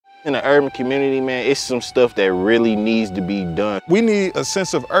In the urban community, man, it's some stuff that really needs to be done. We need a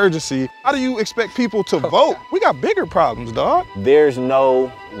sense of urgency. How do you expect people to vote? We got bigger problems, dog. There's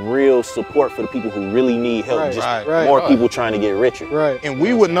no real support for the people who really need help. More people trying to get richer. Right. And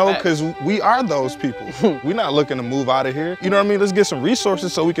we would know because we are those people. We're not looking to move out of here. You know what I mean? Let's get some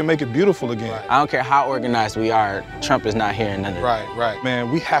resources so we can make it beautiful again. I don't care how organized we are, Trump is not hearing none of that. Right.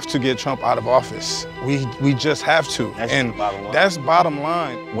 Man, we have to get Trump out of office. We just have to. That's bottom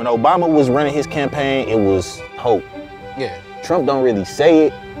line. When Obama was running his campaign, it was hope. Yeah. Trump don't really say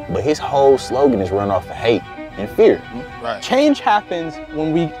it, but his whole slogan is run off of hate and fear. Right. Change happens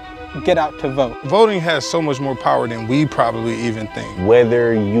when we get out to vote. Voting has so much more power than we probably even think.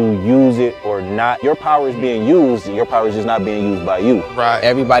 Whether you use it or not, your power is being used, your power is just not being used by you. Right.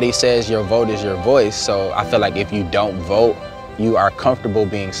 Everybody says your vote is your voice, so I feel like if you don't vote, you are comfortable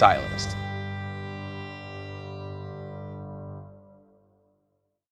being silenced.